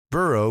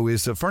Burrow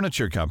is a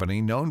furniture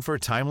company known for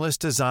timeless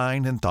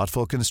design and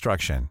thoughtful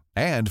construction,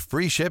 and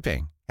free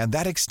shipping, and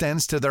that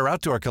extends to their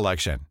outdoor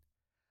collection.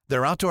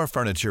 Their outdoor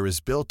furniture is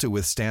built to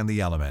withstand the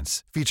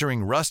elements,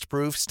 featuring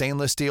rust-proof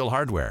stainless steel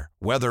hardware,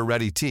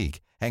 weather-ready teak,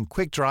 and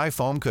quick-dry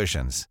foam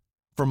cushions.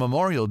 For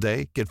Memorial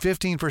Day, get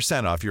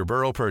 15% off your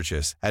Burrow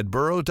purchase at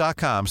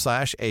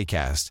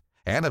burrow.com/ACAST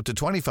and up to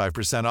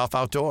 25% off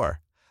outdoor.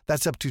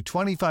 That's up to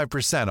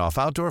 25% off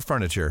outdoor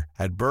furniture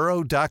at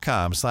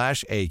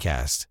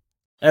burrow.com/ACAST.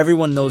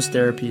 Everyone knows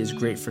therapy is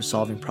great for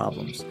solving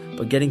problems,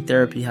 but getting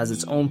therapy has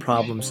its own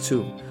problems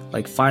too,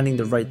 like finding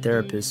the right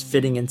therapist,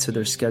 fitting into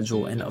their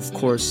schedule, and of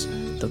course,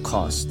 the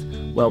cost.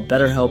 Well,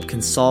 BetterHelp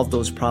can solve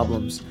those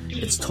problems.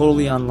 It's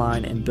totally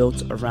online and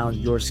built around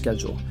your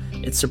schedule.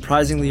 It's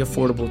surprisingly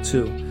affordable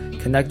too.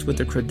 Connect with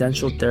a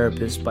credentialed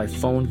therapist by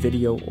phone,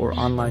 video, or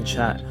online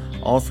chat,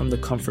 all from the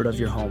comfort of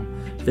your home.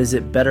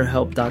 Visit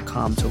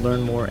BetterHelp.com to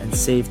learn more and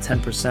save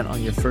 10%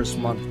 on your first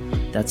month.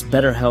 That's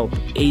BetterHelp,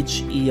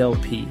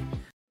 H-E-L-P.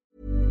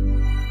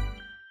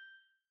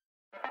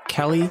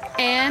 Kelly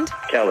and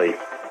Kelly.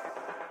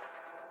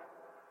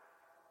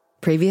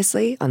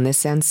 Previously on This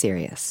Sounds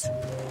Serious.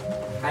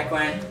 Hi,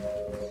 Gwen.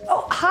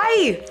 Oh,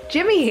 hi,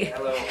 Jimmy.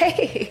 Hello.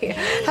 Hey,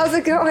 how's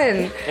it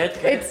going? Good.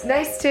 It's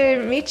nice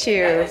to meet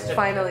you,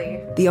 finally.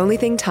 The only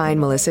thing tying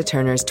Melissa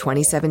Turner's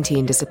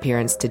 2017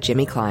 disappearance to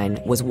Jimmy Klein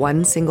was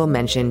one single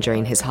mention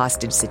during his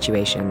hostage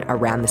situation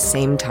around the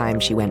same time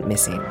she went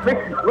missing.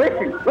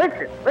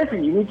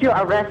 Listen, you need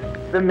to arrest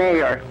the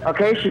mayor,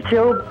 okay? She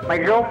killed my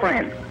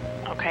girlfriend.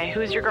 Okay,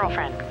 who's your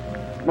girlfriend?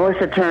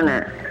 Melissa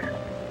Turner.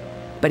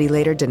 But he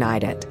later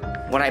denied it.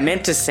 What I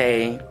meant to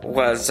say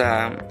was,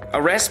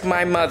 arrest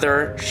my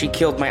mother. She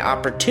killed my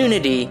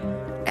opportunity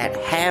at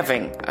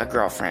having a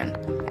girlfriend.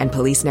 And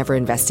police never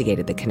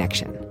investigated the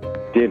connection.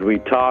 Did we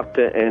talk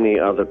to any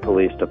other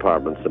police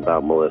departments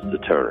about Melissa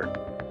Turner?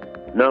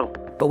 No.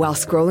 But while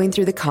scrolling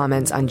through the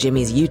comments on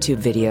Jimmy's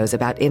YouTube videos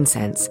about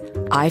incense,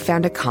 I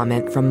found a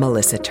comment from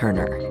Melissa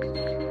Turner.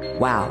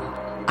 Wow,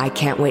 I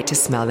can't wait to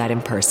smell that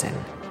in person.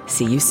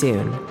 See you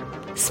soon.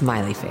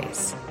 Smiley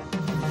face.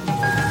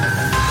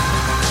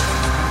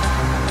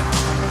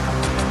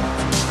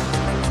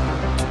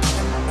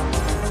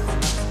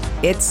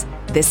 It's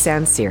This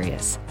Sounds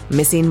Serious,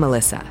 Missing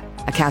Melissa,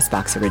 a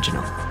CastBox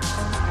original.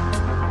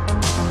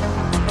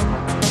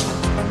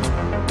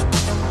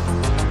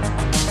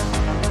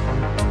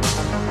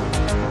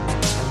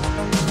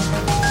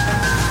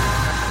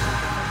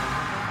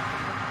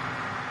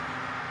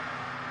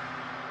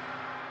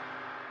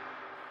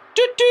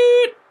 Toot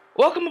toot!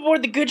 Welcome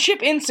aboard the good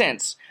ship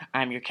Incense.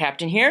 I'm your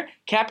captain here,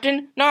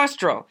 Captain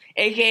Nostril,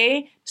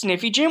 aka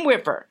Sniffy Jim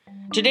Whiffer.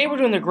 Today we're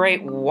doing the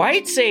great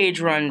white sage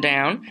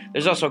rundown.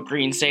 There's also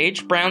green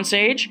sage, brown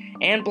sage,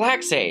 and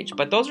black sage,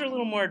 but those are a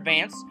little more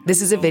advanced.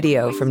 This is a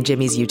video from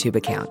Jimmy's YouTube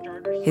account.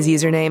 His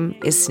username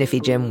is Sniffy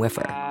Jim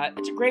Whiffer.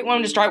 It's a great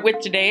one to start with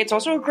today. It's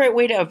also a great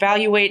way to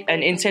evaluate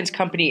an incense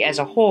company as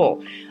a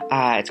whole.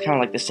 It's kind of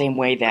like the same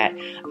way that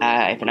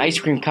if an ice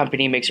cream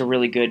company makes a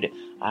really good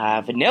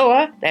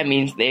vanilla, that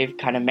means they've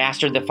kind of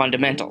mastered the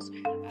fundamentals.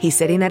 He's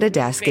sitting at a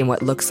desk in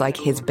what looks like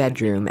his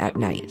bedroom at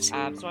night.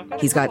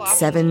 He's got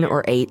 7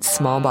 or 8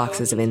 small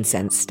boxes of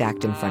incense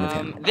stacked in front of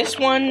him. This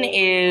one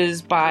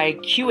is by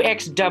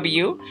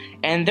QXW,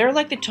 and they're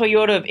like the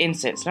Toyota of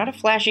incense. Not a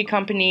flashy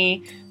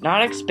company,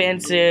 not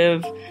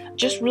expensive,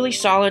 just really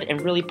solid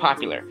and really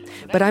popular.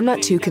 But I'm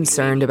not too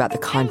concerned about the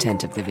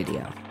content of the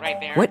video.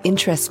 What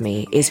interests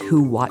me is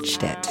who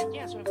watched it.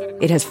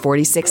 It has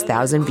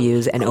 46,000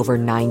 views and over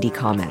 90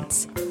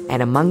 comments.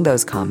 And among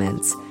those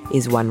comments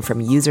is one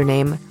from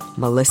username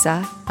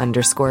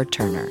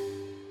Melissa_Turner.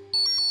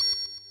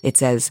 It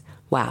says,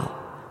 wow,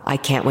 I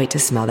can't wait to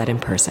smell that in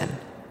person.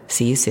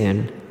 See you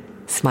soon.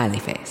 Smiley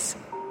face.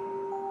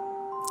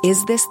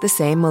 Is this the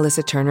same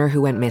Melissa Turner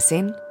who went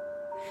missing?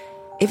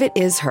 If it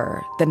is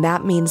her, then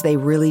that means they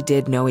really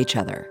did know each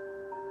other.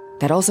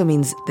 That also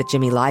means that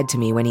Jimmy lied to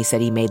me when he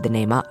said he made the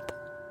name up.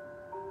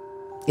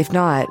 If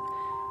not,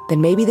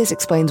 then maybe this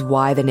explains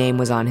why the name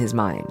was on his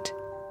mind.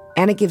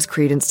 And it gives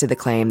credence to the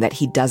claim that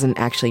he doesn't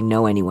actually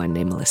know anyone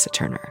named Melissa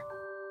Turner.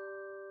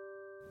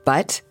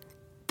 But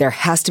there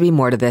has to be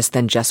more to this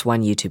than just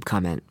one YouTube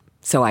comment,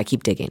 so I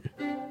keep digging.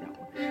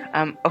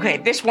 Okay,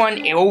 this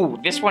one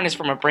is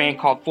from a brand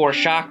called Four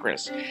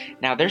Chakras.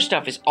 Now, their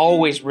stuff is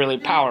always really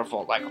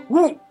powerful, like,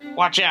 whoo,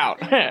 watch out.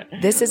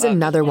 This is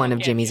another one of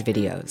Jimmy's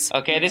videos.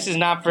 Okay, this is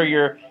not for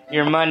your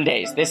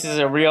Mondays. This is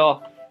a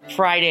real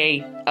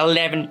Friday,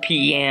 11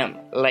 p.m.,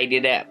 light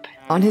it up.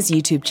 On his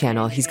YouTube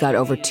channel, he's got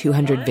over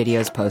 200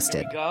 videos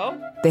posted.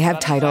 They have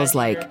titles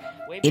like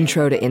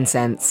Intro to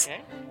Incense,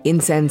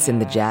 Incense in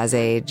the Jazz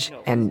Age,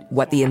 and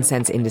What the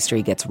Incense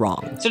Industry Gets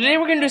Wrong. So today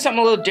we're going to do something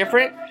a little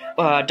different.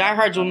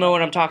 Diehards will know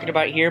what I'm talking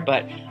about here,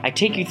 but I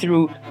take you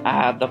through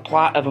the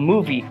plot of a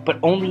movie, but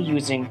only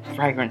using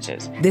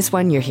fragrances. This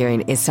one you're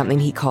hearing is something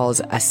he calls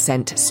a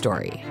scent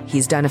story.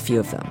 He's done a few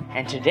of them.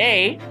 And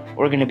today,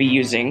 we're going to be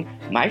using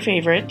my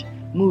favorite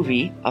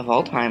movie of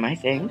all time, I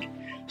think,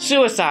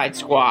 Suicide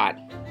Squad.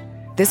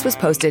 This was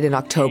posted in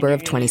October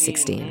of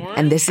 2016,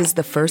 and this is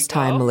the first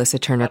time Melissa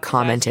Turner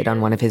commented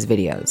on one of his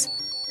videos.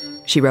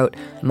 She wrote,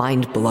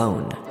 "Mind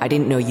blown. I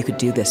didn't know you could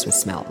do this with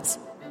smells."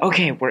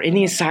 Okay, we're in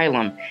the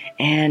asylum,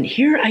 and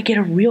here I get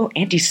a real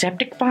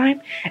antiseptic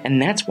vibe,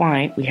 and that's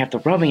why we have the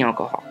rubbing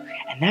alcohol.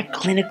 And that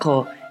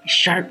clinical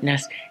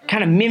sharpness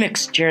kind of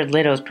mimics Jared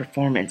Leto's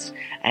performance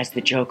as the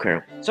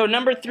Joker. So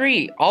number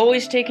 3,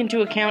 always take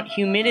into account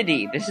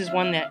humidity. This is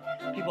one that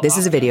people... This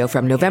is a video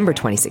from November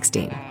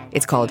 2016.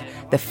 It's called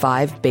The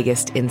 5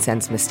 Biggest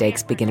Incense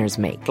Mistakes Beginners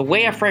Make. The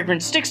way a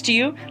fragrance sticks to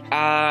you,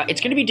 it's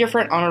going to be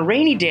different on a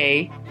rainy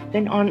day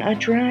than on a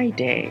dry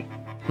day.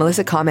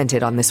 Melissa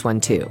commented on this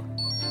one too.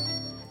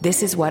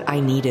 "This is what I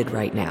needed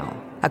right now."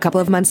 A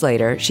couple of months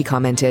later, she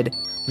commented,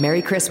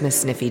 "Merry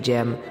Christmas, Sniffy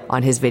Jim,"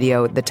 on his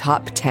video, The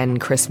Top 10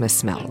 Christmas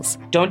Smells.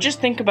 Don't just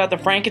think about the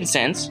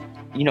frankincense.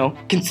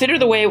 Consider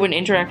the way it would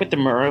interact with the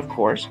myrrh, of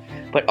course,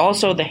 but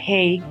also the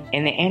hay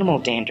and the animal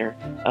dander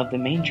of the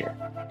manger.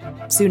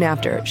 Soon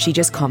after, she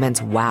just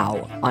comments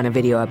 "wow" on a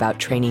video about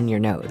training your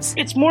nose.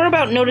 It's more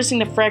about noticing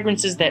the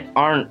fragrances that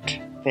aren't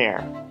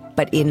there.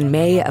 But in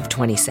May of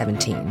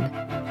 2017,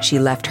 she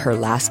left her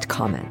last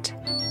comment.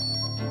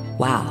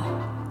 "Wow,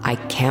 I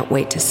can't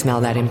wait to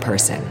smell that in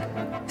person.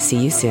 See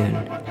you soon.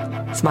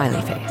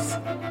 Smiley face."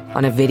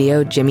 On a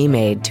video Jimmy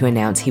made to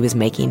announce he was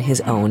making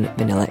his own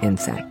vanilla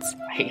incense.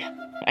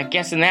 I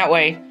guess in that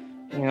way,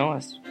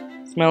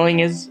 smelling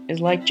is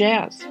like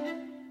jazz.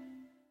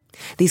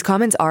 These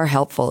comments are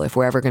helpful if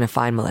we're ever going to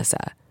find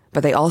Melissa,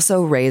 but they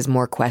also raise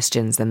more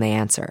questions than they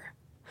answer.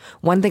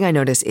 One thing I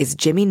notice is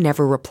Jimmy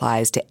never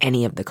replies to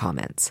any of the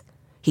comments.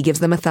 He gives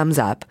them a thumbs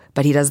up,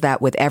 but he does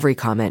that with every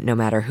comment no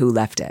matter who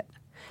left it.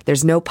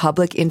 There's no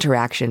public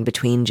interaction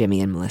between Jimmy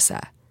and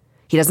Melissa.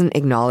 He doesn't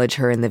acknowledge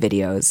her in the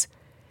videos.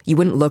 You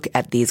wouldn't look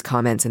at these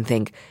comments and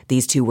think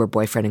these two were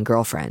boyfriend and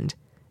girlfriend.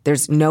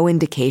 There's no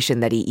indication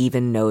that he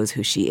even knows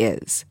who she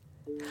is.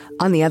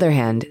 On the other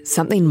hand,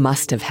 something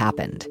must have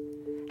happened.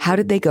 How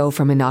did they go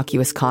from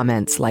innocuous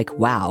comments like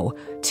 "wow"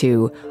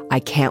 to "I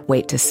can't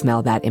wait to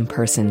smell that in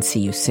person, see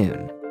you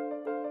soon"?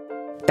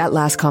 That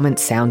last comment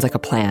sounds like a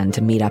plan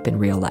to meet up in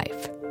real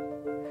life.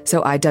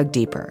 So I dug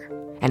deeper,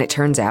 and it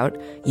turns out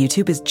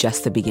YouTube is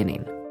just the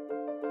beginning.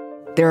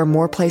 There are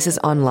more places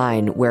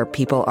online where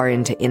people are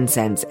into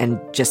incense and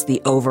just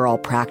the overall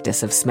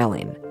practice of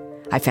smelling.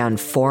 I found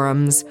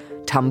forums,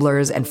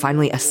 Tumblrs, and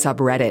finally a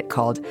subreddit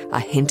called A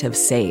Hint of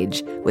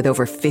Sage, with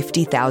over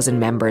 50,000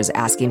 members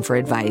asking for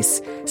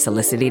advice,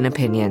 soliciting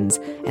opinions,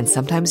 and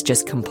sometimes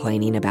just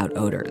complaining about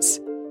odors.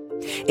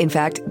 In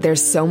fact,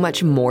 there's so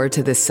much more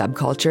to this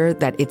subculture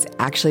that it's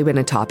actually been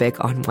a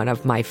topic on one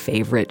of my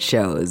favorite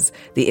shows,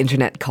 the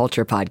Internet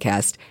Culture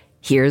Podcast.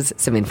 Here's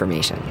some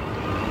information.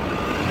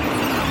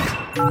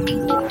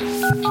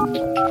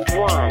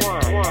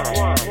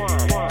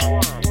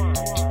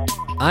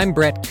 I'm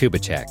Brett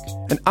Kubitschek.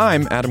 And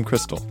I'm Adam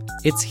Crystal.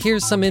 It's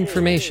Here's Some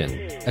Information,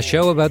 a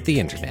show about the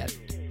internet.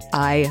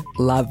 I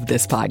love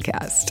this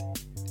podcast.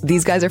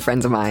 These guys are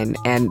friends of mine,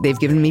 and they've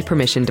given me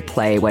permission to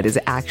play what is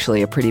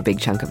actually a pretty big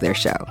chunk of their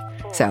show.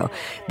 So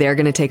they're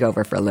going to take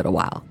over for a little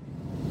while.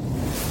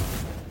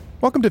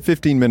 Welcome to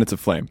 15 Minutes of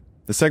Flame,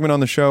 the segment on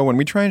the show when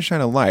we try and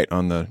shine a light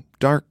on the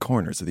dark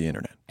corners of the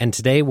internet. And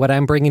today, what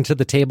I'm bringing to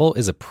the table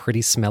is a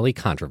pretty smelly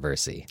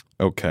controversy.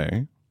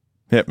 Okay.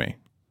 Hit me.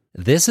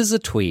 This is a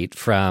tweet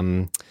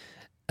from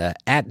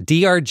at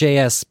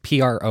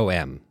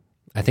DRJSPROM.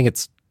 I think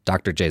it's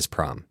Dr. J's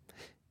prom.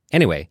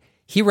 Anyway,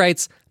 he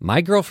writes,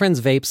 "My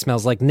girlfriend's vape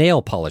smells like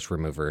nail polish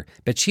remover,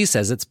 but she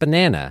says it's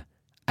banana.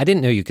 I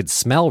didn't know you could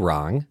smell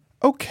wrong."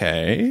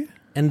 Okay.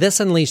 And this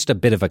unleashed a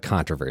bit of a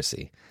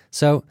controversy.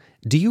 So,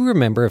 do you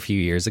remember a few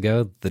years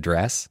ago, the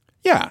dress?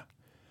 Yeah.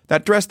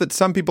 That dress that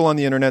some people on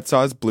the internet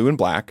saw as blue and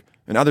black,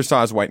 and others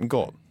saw as white and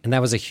gold. And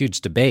that was a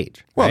huge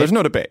debate. Well, right? There's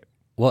no debate.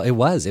 Well, it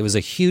was. It was a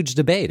huge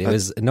debate.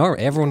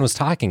 Everyone was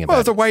talking about it. Well,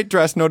 it's a white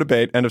dress, no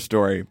debate, end of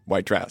story,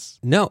 white dress.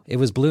 No, it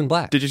was blue and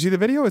black. Did you see the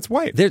video? It's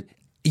white.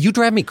 You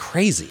drive me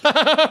crazy.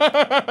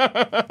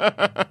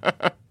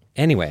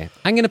 Anyway,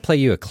 I'm going to play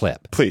you a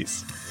clip.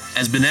 Please.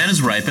 As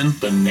bananas ripen,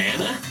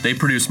 they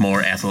produce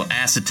more ethyl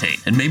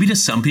acetate. And maybe to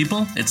some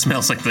people, it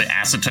smells like the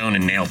acetone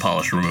in nail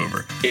polish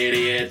remover.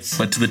 Idiots.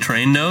 But to the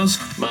trained nose,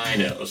 my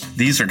nose,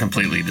 these are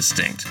completely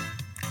distinct.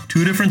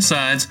 Two different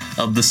sides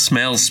of the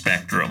smell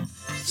spectrum.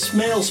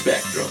 Smell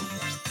spectrum.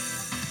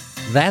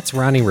 That's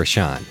Ronnie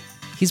Rashan.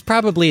 He's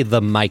probably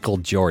the Michael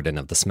Jordan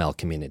of the smell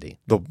community.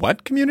 The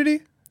what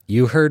community?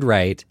 You heard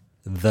right,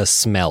 the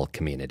smell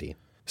community.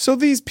 So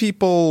these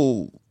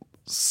people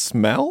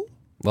smell?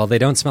 Well, they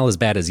don't smell as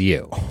bad as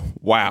you.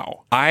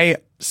 Wow. I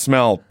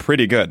smell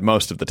pretty good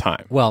most of the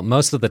time. Well,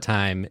 most of the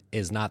time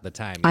is not the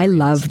time. I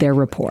love their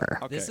rapport.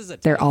 Okay.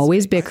 They're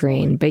always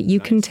bickering, but you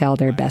can tell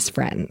they're best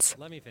friends.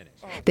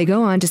 They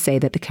go on to say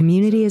that the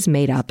community is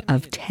made up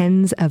of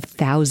tens of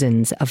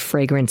thousands of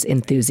fragrance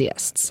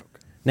enthusiasts.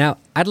 Now,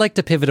 I'd like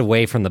to pivot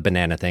away from the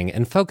banana thing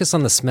and focus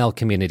on the smell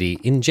community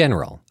in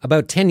general.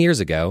 About 10 years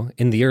ago,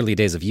 in the early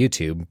days of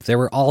YouTube, there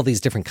were all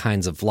these different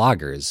kinds of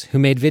vloggers who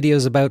made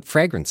videos about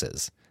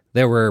fragrances.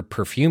 There were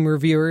perfume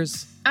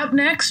reviewers. Up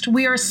next,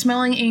 we are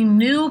smelling a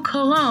new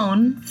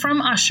cologne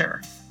from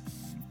Usher.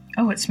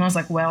 Oh, it smells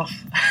like wealth.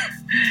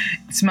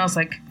 It smells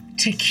like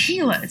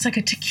tequila. It's like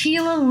a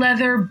tequila,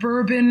 leather,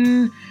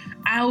 bourbon,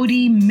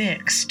 Audi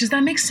mix. Does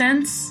that make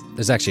sense?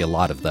 There's actually a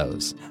lot of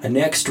those. And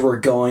next, we're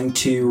going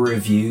to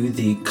review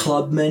the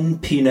Clubman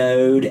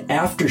Pinot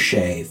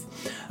Aftershave.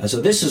 So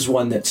this is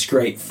one that's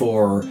great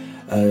for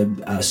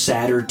a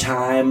sadder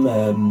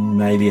time,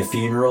 maybe a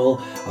funeral,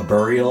 a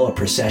burial, a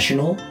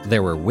processional.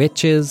 There were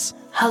witches.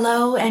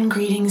 Hello and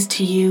greetings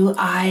to you.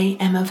 I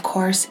am, of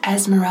course,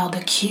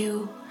 Esmeralda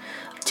Q.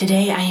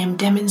 Today I am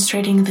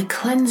demonstrating the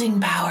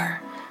cleansing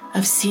power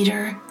of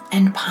cedar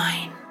and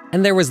pine.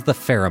 And there was the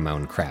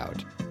pheromone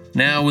crowd.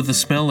 Now, with a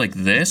smell like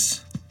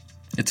this,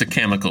 it's a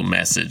chemical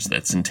message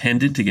that's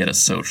intended to get a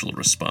social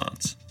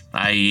response,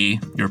 i.e.,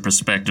 your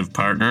prospective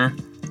partner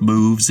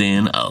moves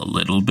in a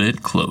little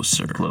bit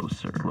closer.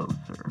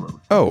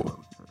 Oh,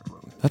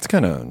 that's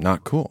kind of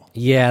not cool.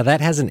 Yeah,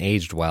 that hasn't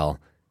aged well.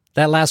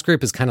 That last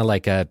group is kind of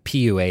like a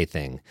PUA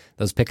thing.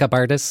 Those pickup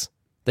artists,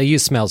 they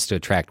use smells to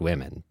attract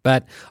women.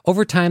 But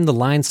over time, the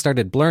lines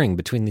started blurring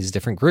between these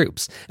different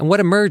groups. And what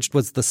emerged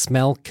was the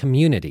smell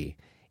community.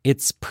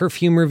 It's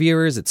perfume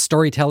reviewers, it's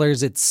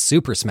storytellers, it's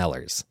super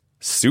smellers.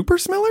 Super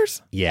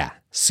smellers? Yeah,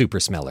 super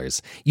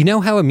smellers. You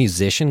know how a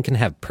musician can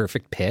have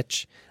perfect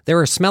pitch? There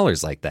are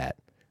smellers like that.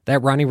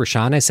 That Ronnie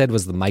Rashan I said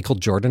was the Michael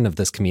Jordan of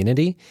this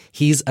community,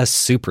 he's a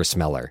super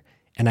smeller.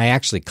 And I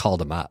actually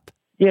called him up.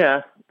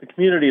 Yeah, the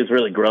community has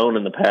really grown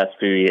in the past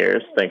few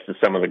years, thanks to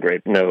some of the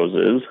great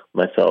noses,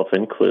 myself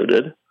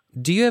included.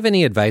 Do you have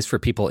any advice for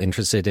people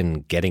interested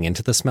in getting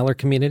into the smeller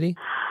community?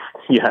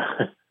 Yeah,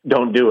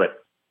 don't do it.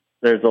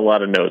 There's a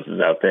lot of noses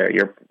out there.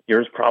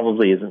 Yours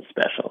probably isn't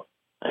special.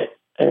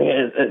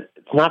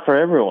 It's not for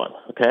everyone,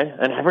 okay?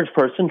 An average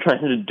person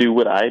trying to do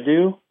what I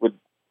do would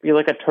be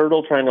like a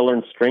turtle trying to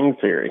learn string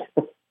theory.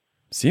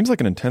 Seems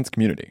like an intense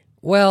community.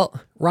 Well,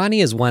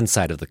 Ronnie is one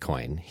side of the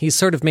coin. He's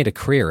sort of made a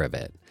career of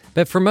it.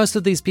 But for most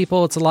of these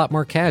people, it's a lot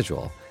more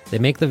casual. They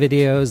make the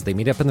videos, they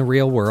meet up in the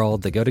real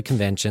world, they go to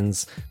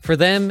conventions. For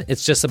them,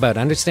 it's just about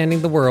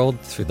understanding the world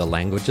through the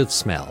language of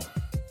smell.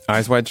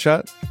 Eyes wide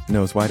shut,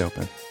 nose wide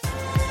open.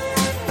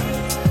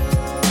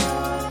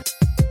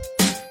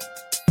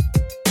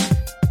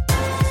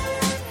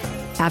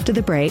 After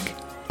the break,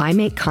 I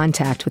make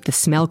contact with the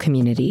smell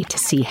community to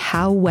see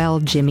how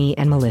well Jimmy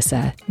and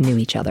Melissa knew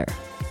each other.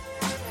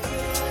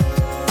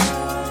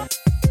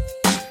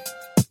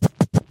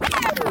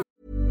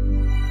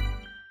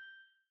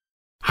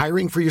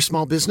 Hiring for your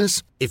small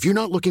business? If you're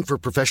not looking for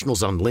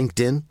professionals on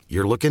LinkedIn,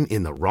 you're looking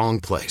in the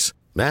wrong place.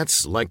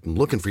 That's like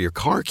looking for your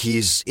car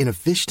keys in a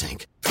fish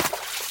tank.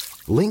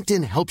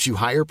 LinkedIn helps you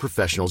hire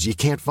professionals you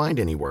can't find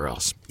anywhere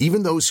else,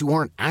 even those who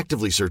aren't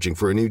actively searching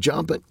for a new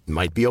job but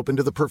might be open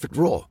to the perfect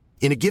role.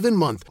 In a given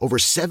month, over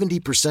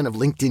 70% of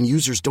LinkedIn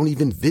users don't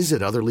even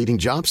visit other leading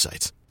job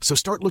sites. So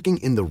start looking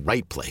in the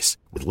right place.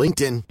 With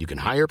LinkedIn, you can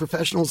hire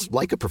professionals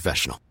like a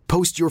professional.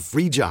 Post your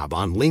free job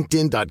on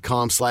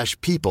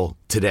linkedin.com/people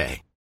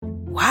today.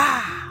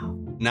 Wow.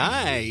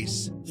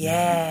 Nice.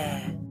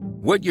 Yeah.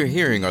 What you're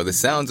hearing are the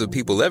sounds of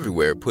people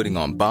everywhere putting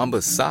on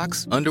Bombas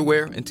socks,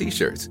 underwear, and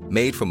T-shirts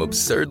made from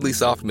absurdly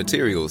soft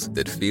materials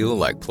that feel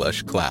like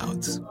plush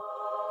clouds.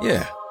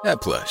 Yeah,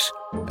 that plush.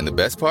 And the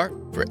best part?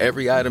 For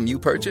every item you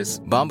purchase,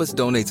 Bombas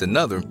donates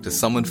another to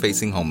someone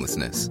facing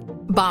homelessness.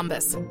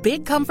 Bombas.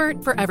 Big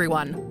comfort for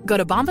everyone. Go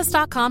to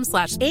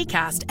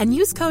bombas.com/ACAST and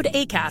use code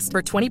ACAST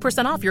for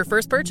 20% off your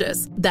first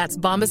purchase. That's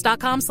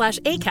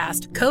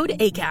bombas.com/ACAST. Code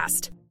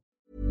ACAST.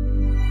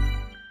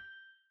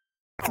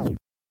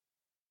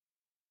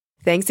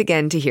 Thanks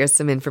again to Here's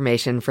Some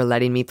Information for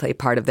letting me play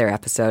part of their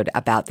episode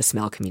about the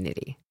smell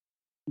community.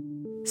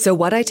 So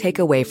what I take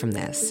away from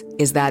this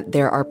is that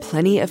there are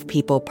plenty of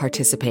people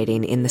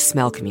participating in the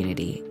smell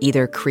community,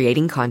 either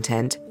creating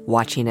content,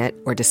 watching it,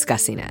 or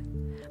discussing it.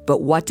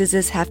 But what does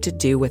this have to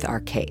do with our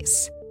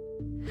case?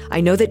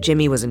 I know that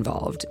Jimmy was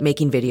involved,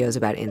 making videos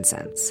about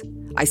incense.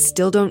 I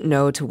still don't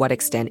know to what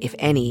extent, if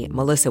any,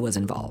 Melissa was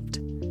involved.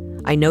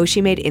 I know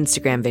she made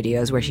Instagram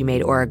videos where she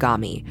made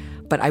origami,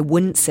 but I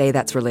wouldn't say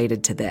that's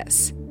related to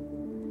this.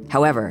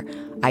 However,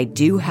 I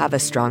do have a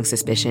strong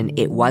suspicion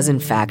it was in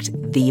fact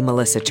the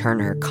Melissa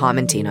Turner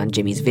commenting on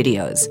Jimmy's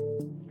videos.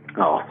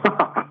 Oh,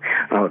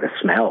 oh, the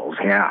smells,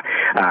 yeah.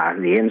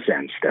 The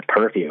incense, the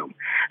perfume.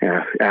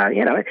 That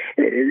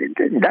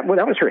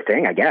was her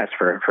thing, I guess,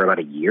 for about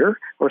a year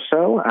or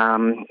so. I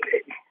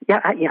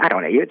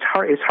don't know. It's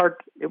hard.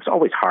 It was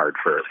always hard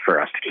for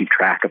us to keep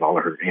track of all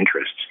of her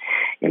interests,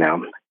 you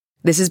know.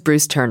 This is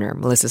Bruce Turner,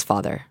 Melissa's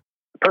father.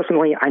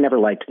 Personally, I never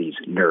liked these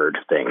nerd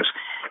things.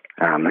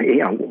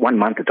 1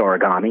 month it's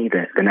origami,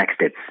 the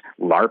next it's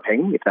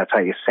LARPing, if that's how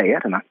you say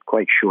it. I'm not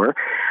quite sure.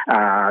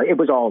 It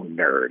was all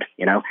nerd,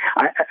 you know.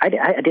 I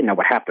didn't know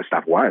what half the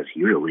stuff was,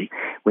 usually.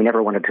 We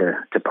never wanted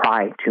to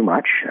pry too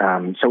much.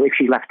 So if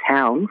she left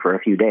town for a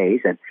few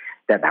days,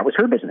 that was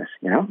her business,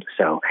 you know.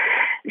 So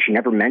she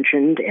never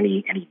mentioned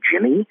any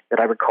Jimmy that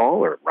I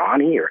recall, or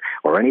Ronnie,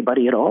 or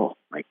anybody at all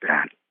like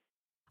that.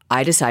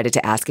 I decided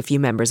to ask a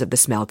few members of the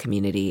smell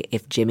community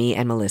if Jimmy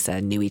and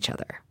Melissa knew each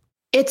other.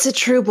 It's a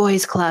true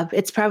boys club.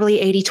 It's probably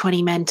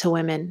 80-20 men to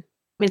women.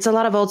 It's a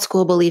lot of old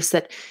school beliefs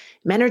that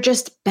men are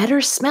just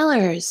better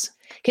smellers.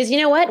 Because you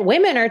know what?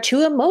 Women are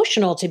too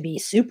emotional to be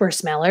super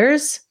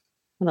smellers.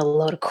 What a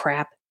load of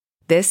crap.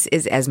 This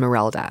is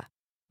Esmeralda.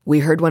 We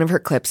heard one of her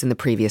clips in the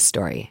previous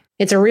story.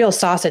 It's a real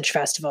sausage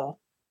festival.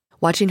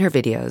 Watching her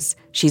videos,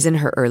 she's in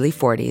her early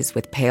 40s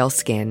with pale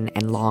skin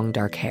and long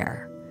dark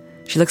hair.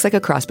 She looks like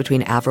a cross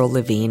between Avril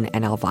Lavigne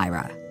and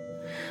Elvira.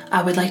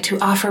 I would like to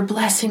offer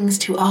blessings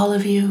to all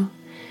of you.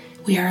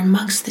 We are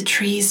amongst the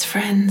trees,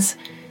 friends,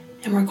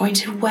 and we're going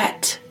to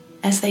wet,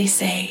 as they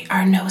say,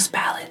 our nose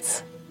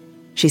ballads.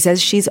 She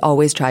says she's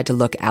always tried to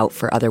look out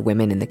for other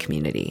women in the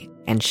community,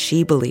 and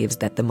she believes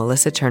that the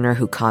Melissa Turner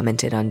who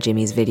commented on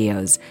Jimmy's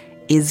videos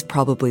is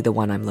probably the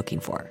one I'm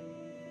looking for.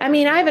 I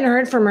mean, I haven't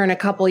heard from her in a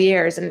couple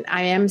years, and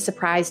I am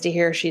surprised to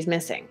hear she's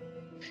missing.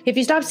 If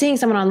you stop seeing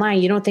someone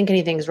online, you don't think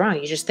anything's wrong.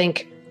 You just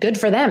think, good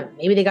for them.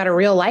 Maybe they got a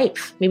real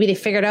life. Maybe they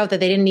figured out that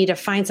they didn't need to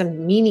find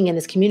some meaning in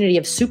this community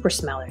of super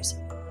smellers.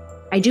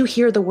 I do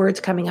hear the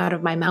words coming out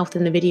of my mouth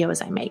in the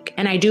videos I make,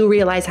 and I do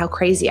realize how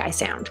crazy I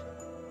sound.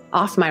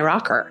 Off my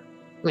rocker.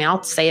 I mean,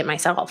 I'll say it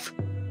myself.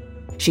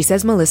 She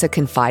says Melissa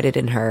confided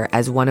in her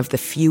as one of the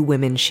few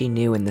women she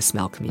knew in the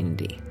smell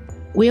community.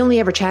 We only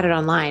ever chatted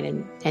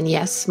online, and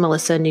yes,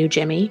 Melissa knew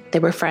Jimmy. They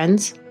were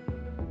friends.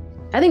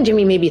 I think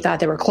Jimmy maybe thought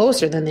they were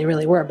closer than they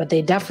really were, but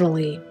they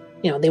definitely,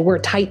 they were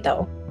tight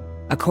though.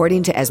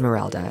 According to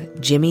Esmeralda,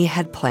 Jimmy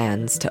had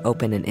plans to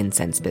open an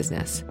incense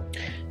business.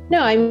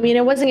 No, I mean,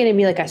 it wasn't going to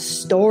be like a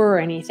store or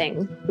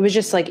anything. It was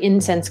just like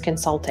incense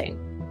consulting.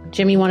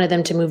 Jimmy wanted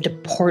them to move to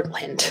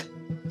Portland.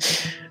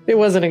 It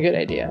wasn't a good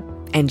idea.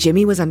 And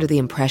Jimmy was under the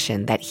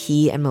impression that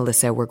he and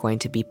Melissa were going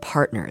to be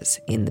partners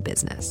in the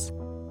business.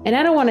 And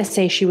I don't want to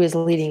say she was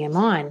leading him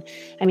on.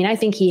 I mean, I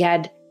think he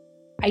had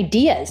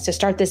ideas to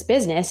start this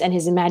business and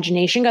his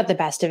imagination got the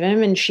best of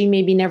him. And she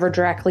maybe never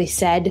directly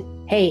said,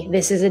 hey,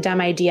 this is a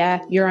dumb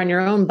idea. You're on your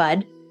own,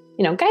 bud.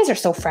 Guys are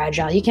so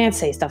fragile. You can't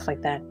say stuff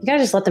like that. You got to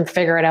just let them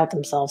figure it out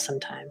themselves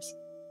sometimes.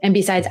 And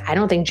besides, I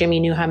don't think Jimmy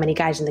knew how many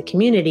guys in the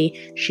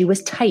community she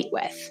was tight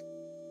with.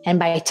 And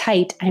by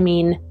tight, I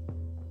mean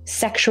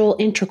sexual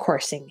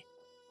intercoursing.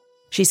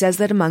 She says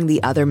that among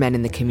the other men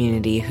in the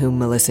community whom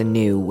Melissa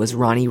knew was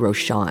Ronnie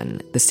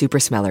Rochon, the super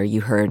smeller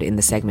you heard in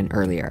the segment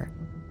earlier.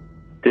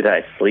 Did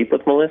I sleep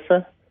with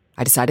Melissa?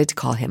 I decided to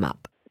call him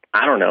up.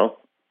 I don't know.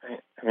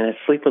 I mean, I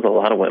sleep with a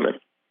lot of women.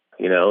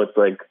 It's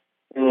like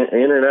in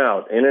and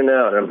out.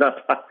 I'm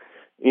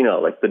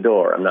not, like the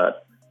door. I'm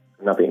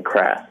not being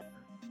crass.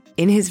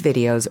 In his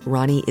videos,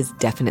 Ronnie is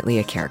definitely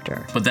a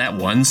character. But that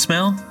one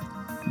smell?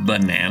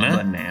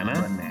 Banana?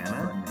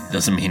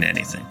 Doesn't mean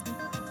anything.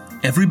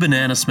 Every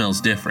banana smells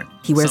different.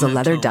 He wears a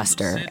leather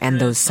duster and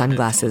those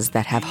sunglasses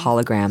that have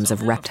holograms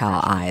of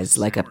reptile eyes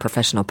like a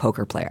professional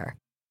poker player.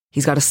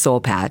 He's got a soul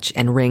patch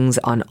and rings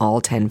on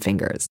all 10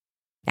 fingers.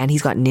 And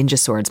he's got ninja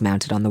swords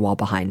mounted on the wall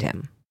behind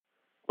him.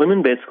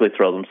 Women basically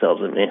throw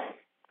themselves at me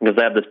because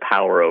I have this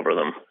power over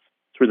them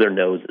through their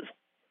noses,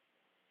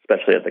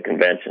 especially at the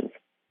conventions.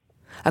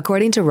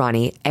 According to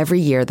Ronnie,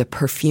 every year the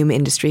perfume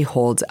industry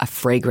holds a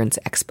fragrance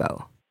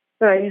expo.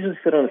 I usually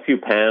sit on a few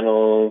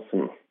panels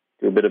and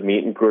do a bit of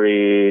meet and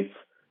greets.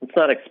 It's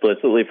not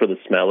explicitly for the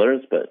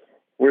smellers, but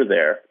we're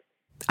there.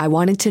 I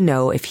wanted to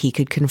know if he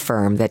could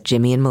confirm that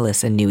Jimmy and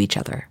Melissa knew each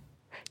other.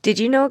 Did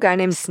you know a guy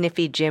named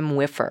Sniffy Jim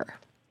Whiffer?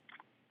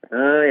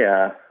 Oh,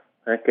 yeah.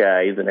 That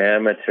guy, he's an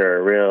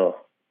amateur, real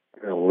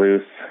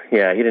loose.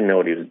 Yeah, he didn't know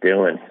what he was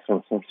doing. He's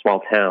from some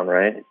small town,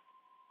 right?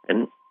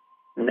 And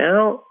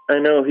now I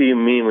know who you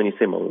mean when you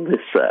say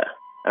Melissa.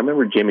 I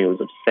remember Jimmy was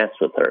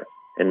obsessed with her,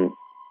 and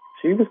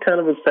she was kind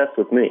of obsessed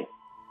with me.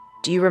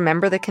 Do you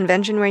remember the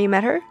convention where you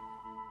met her?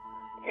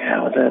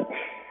 Yeah, was that...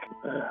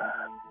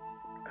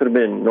 could have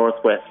been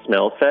Northwest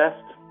Smell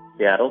Fest,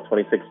 Seattle,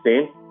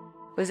 2016.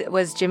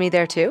 Was Jimmy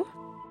there too?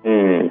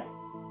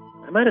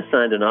 I might have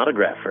signed an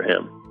autograph for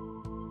him.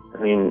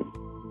 I mean,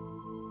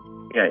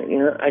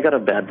 yeah, I got a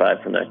bad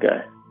vibe from that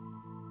guy.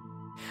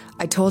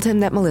 I told him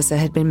that Melissa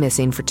had been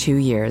missing for 2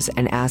 years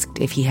and asked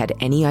if he had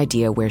any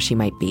idea where she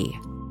might be.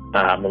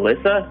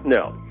 Melissa?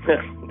 No.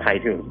 I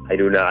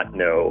do not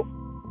know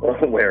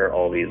where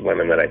all these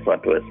women that I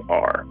slept with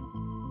are.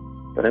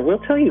 But I will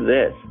tell you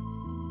this.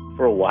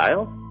 For a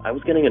while, I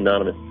was getting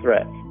anonymous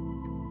threats.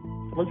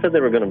 Someone said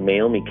they were going to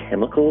mail me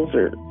chemicals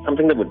or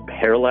something that would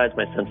paralyze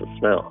my sense of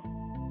smell.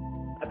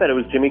 I bet it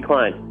was Jimmy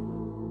Klein.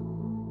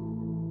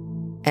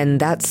 And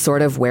that's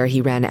sort of where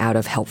he ran out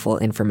of helpful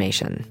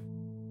information.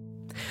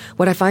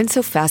 What I find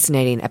so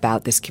fascinating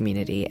about this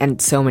community,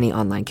 and so many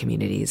online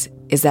communities,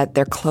 is that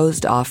they're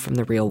closed off from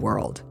the real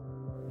world.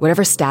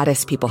 Whatever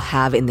status people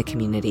have in the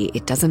community,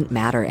 it doesn't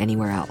matter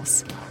anywhere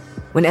else.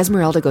 When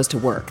Esmeralda goes to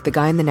work, the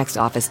guy in the next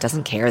office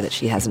doesn't care that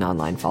she has an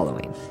online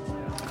following.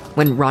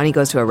 When Ronnie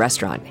goes to a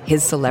restaurant,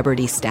 his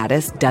celebrity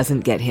status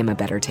doesn't get him a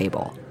better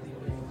table.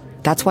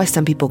 That's why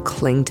some people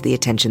cling to the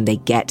attention they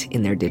get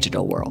in their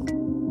digital world.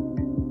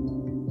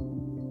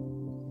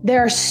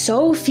 There are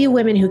so few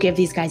women who give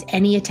these guys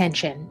any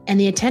attention, and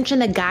the attention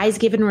that guys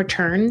give in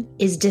return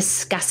is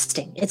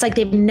disgusting. It's like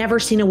they've never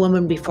seen a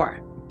woman before.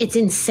 It's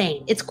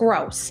insane. It's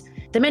gross.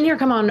 The men here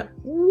come on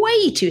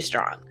way too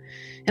strong.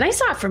 And I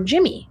saw it from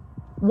Jimmy.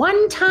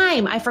 One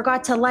time I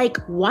forgot to like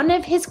one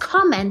of his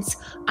comments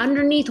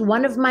underneath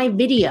one of my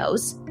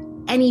videos,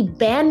 and he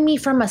banned me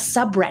from a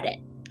subreddit.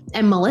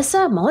 And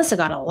Melissa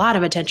got a lot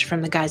of attention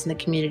from the guys in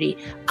the community.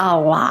 A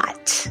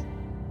lot.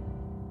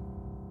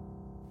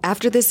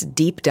 After this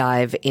deep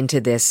dive into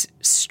this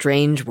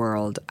strange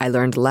world, I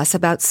learned less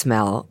about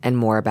smell and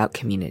more about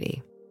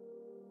community.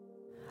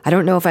 I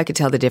don't know if I could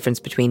tell the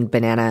difference between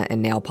banana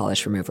and nail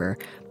polish remover,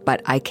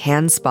 but I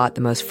can spot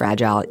the most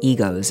fragile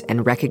egos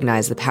and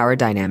recognize the power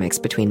dynamics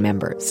between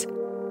members.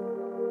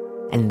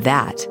 And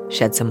that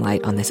shed some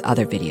light on this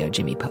other video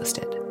Jimmy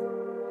posted.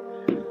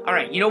 All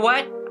right, you know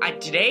what?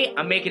 Today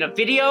I'm making a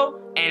video,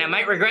 and I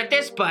might regret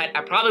this, but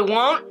I probably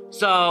won't.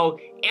 So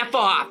F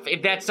off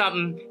if that's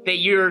something that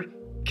you're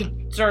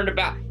concerned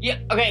about. Yeah,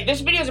 okay,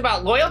 this video is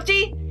about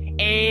loyalty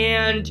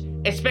and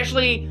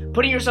especially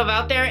putting yourself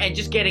out there and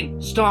just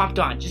getting stomped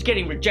on, just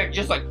getting rejected,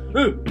 just like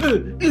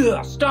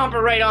stomp it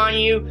right on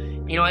you.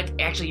 You know, it's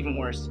actually even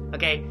worse,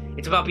 okay?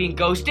 It's about being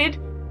ghosted,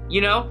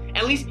 you know?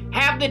 At least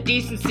have the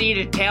decency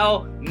to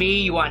tell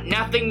me you want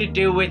nothing to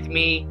do with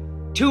me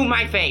to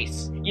my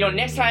face. You know,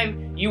 next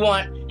time you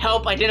want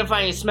help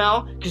identifying a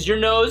smell because your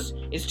nose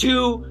is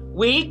too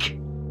weak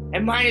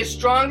and mine is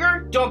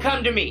stronger, don't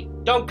come to me.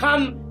 Don't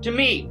come to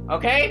me,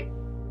 okay?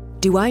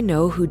 Do I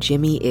know who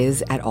Jimmy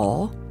is at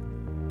all?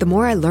 The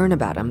more I learn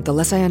about him, the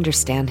less I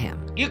understand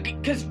him.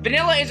 Because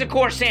vanilla is a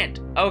core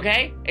scent,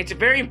 okay? It's a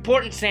very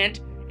important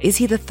scent. Is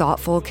he the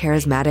thoughtful,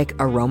 charismatic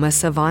aroma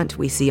savant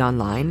we see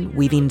online,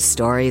 weaving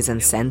stories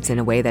and scents in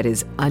a way that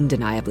is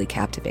undeniably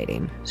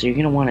captivating? So you're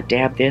going to want to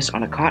dab this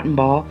on a cotton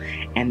ball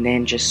and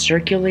then just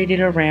circulate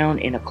it around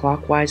in a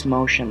clockwise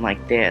motion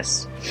like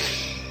this.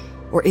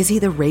 Or is he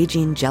the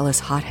raging, jealous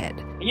hothead?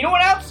 And you know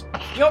what else?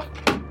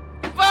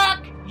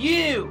 Fuck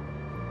you!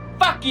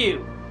 Fuck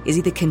you! Is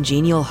he the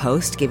congenial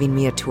host giving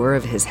me a tour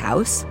of his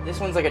house? This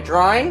one's like a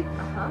drawing.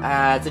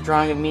 It's a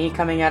drawing of me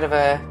coming out of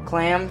a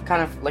clam,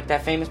 kind of like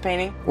that famous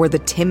painting. Or the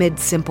timid,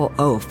 simple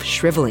oaf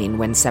shriveling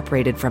when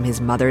separated from his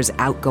mother's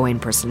outgoing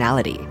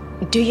personality?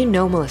 Do you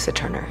know Melissa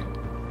Turner?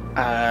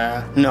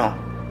 No.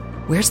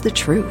 Where's the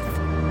truth?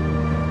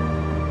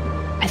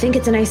 I think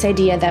it's a nice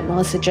idea that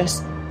Melissa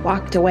just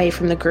walked away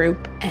from the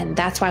group, and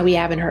that's why we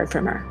haven't heard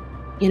from her.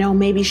 You know,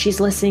 maybe she's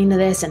listening to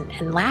this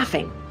and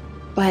laughing,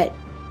 but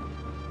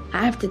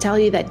I have to tell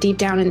you that deep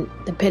down in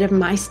the pit of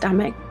my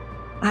stomach,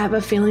 I have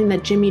a feeling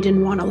that Jimmy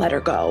didn't want to let her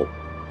go.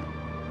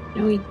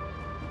 You know,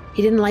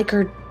 he didn't like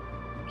her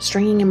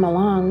stringing him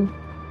along,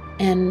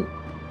 and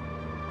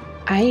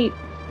I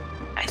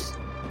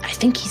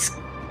think he's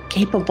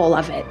capable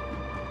of it.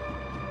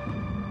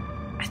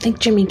 I think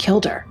Jimmy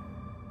killed her.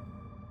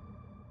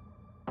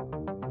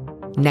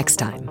 Next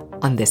time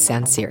on This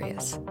Sounds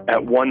Serious.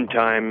 At one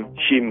time,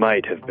 she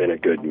might have been a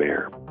good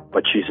mayor,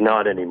 but she's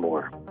not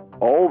anymore.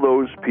 All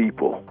those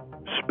people,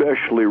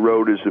 especially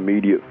Rhoda's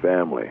immediate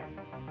family,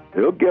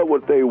 they'll get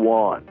what they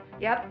want.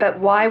 Yep, but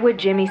why would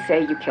Jimmy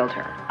say you killed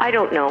her? I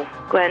don't know.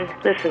 Gwen,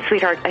 listen,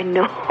 sweetheart, I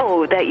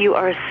know that you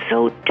are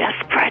so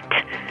desperate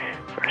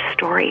for a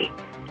story.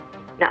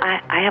 Now,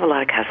 I have a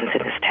lot of cousins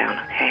in this town,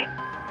 okay?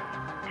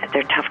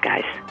 They're tough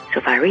guys. So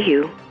if I were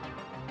you,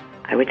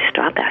 I would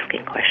stop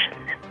asking questions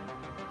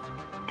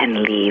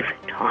and leave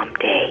Tom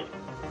Day.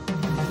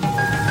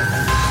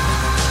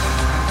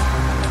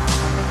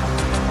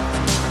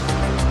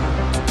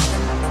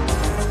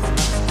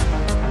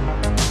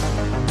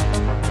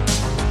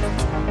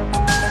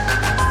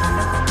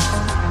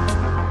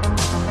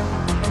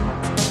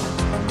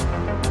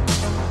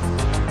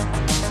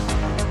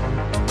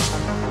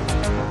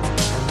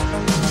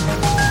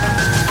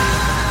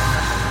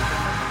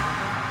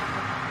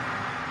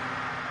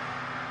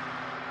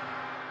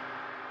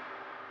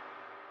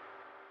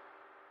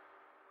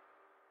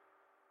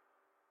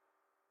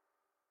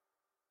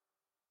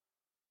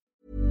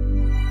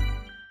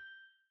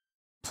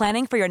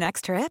 Planning for your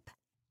next trip?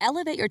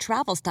 Elevate your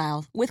travel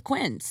style with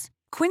Quince.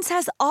 Quince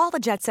has all the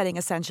jet-setting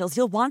essentials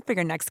you'll want for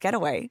your next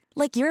getaway,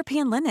 like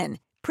European linen,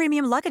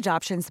 premium luggage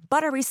options,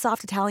 buttery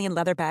soft Italian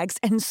leather bags,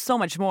 and so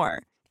much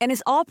more. And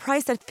is all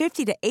priced at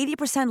 50 to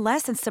 80%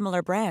 less than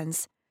similar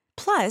brands.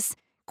 Plus,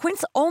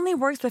 Quince only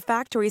works with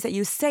factories that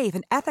use safe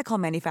and ethical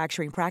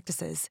manufacturing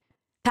practices.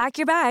 Pack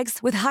your bags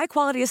with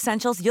high-quality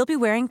essentials you'll be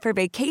wearing for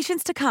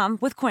vacations to come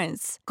with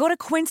Quince. Go to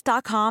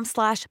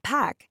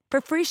quince.com/pack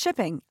for free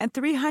shipping and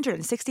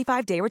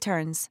 365-day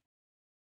returns.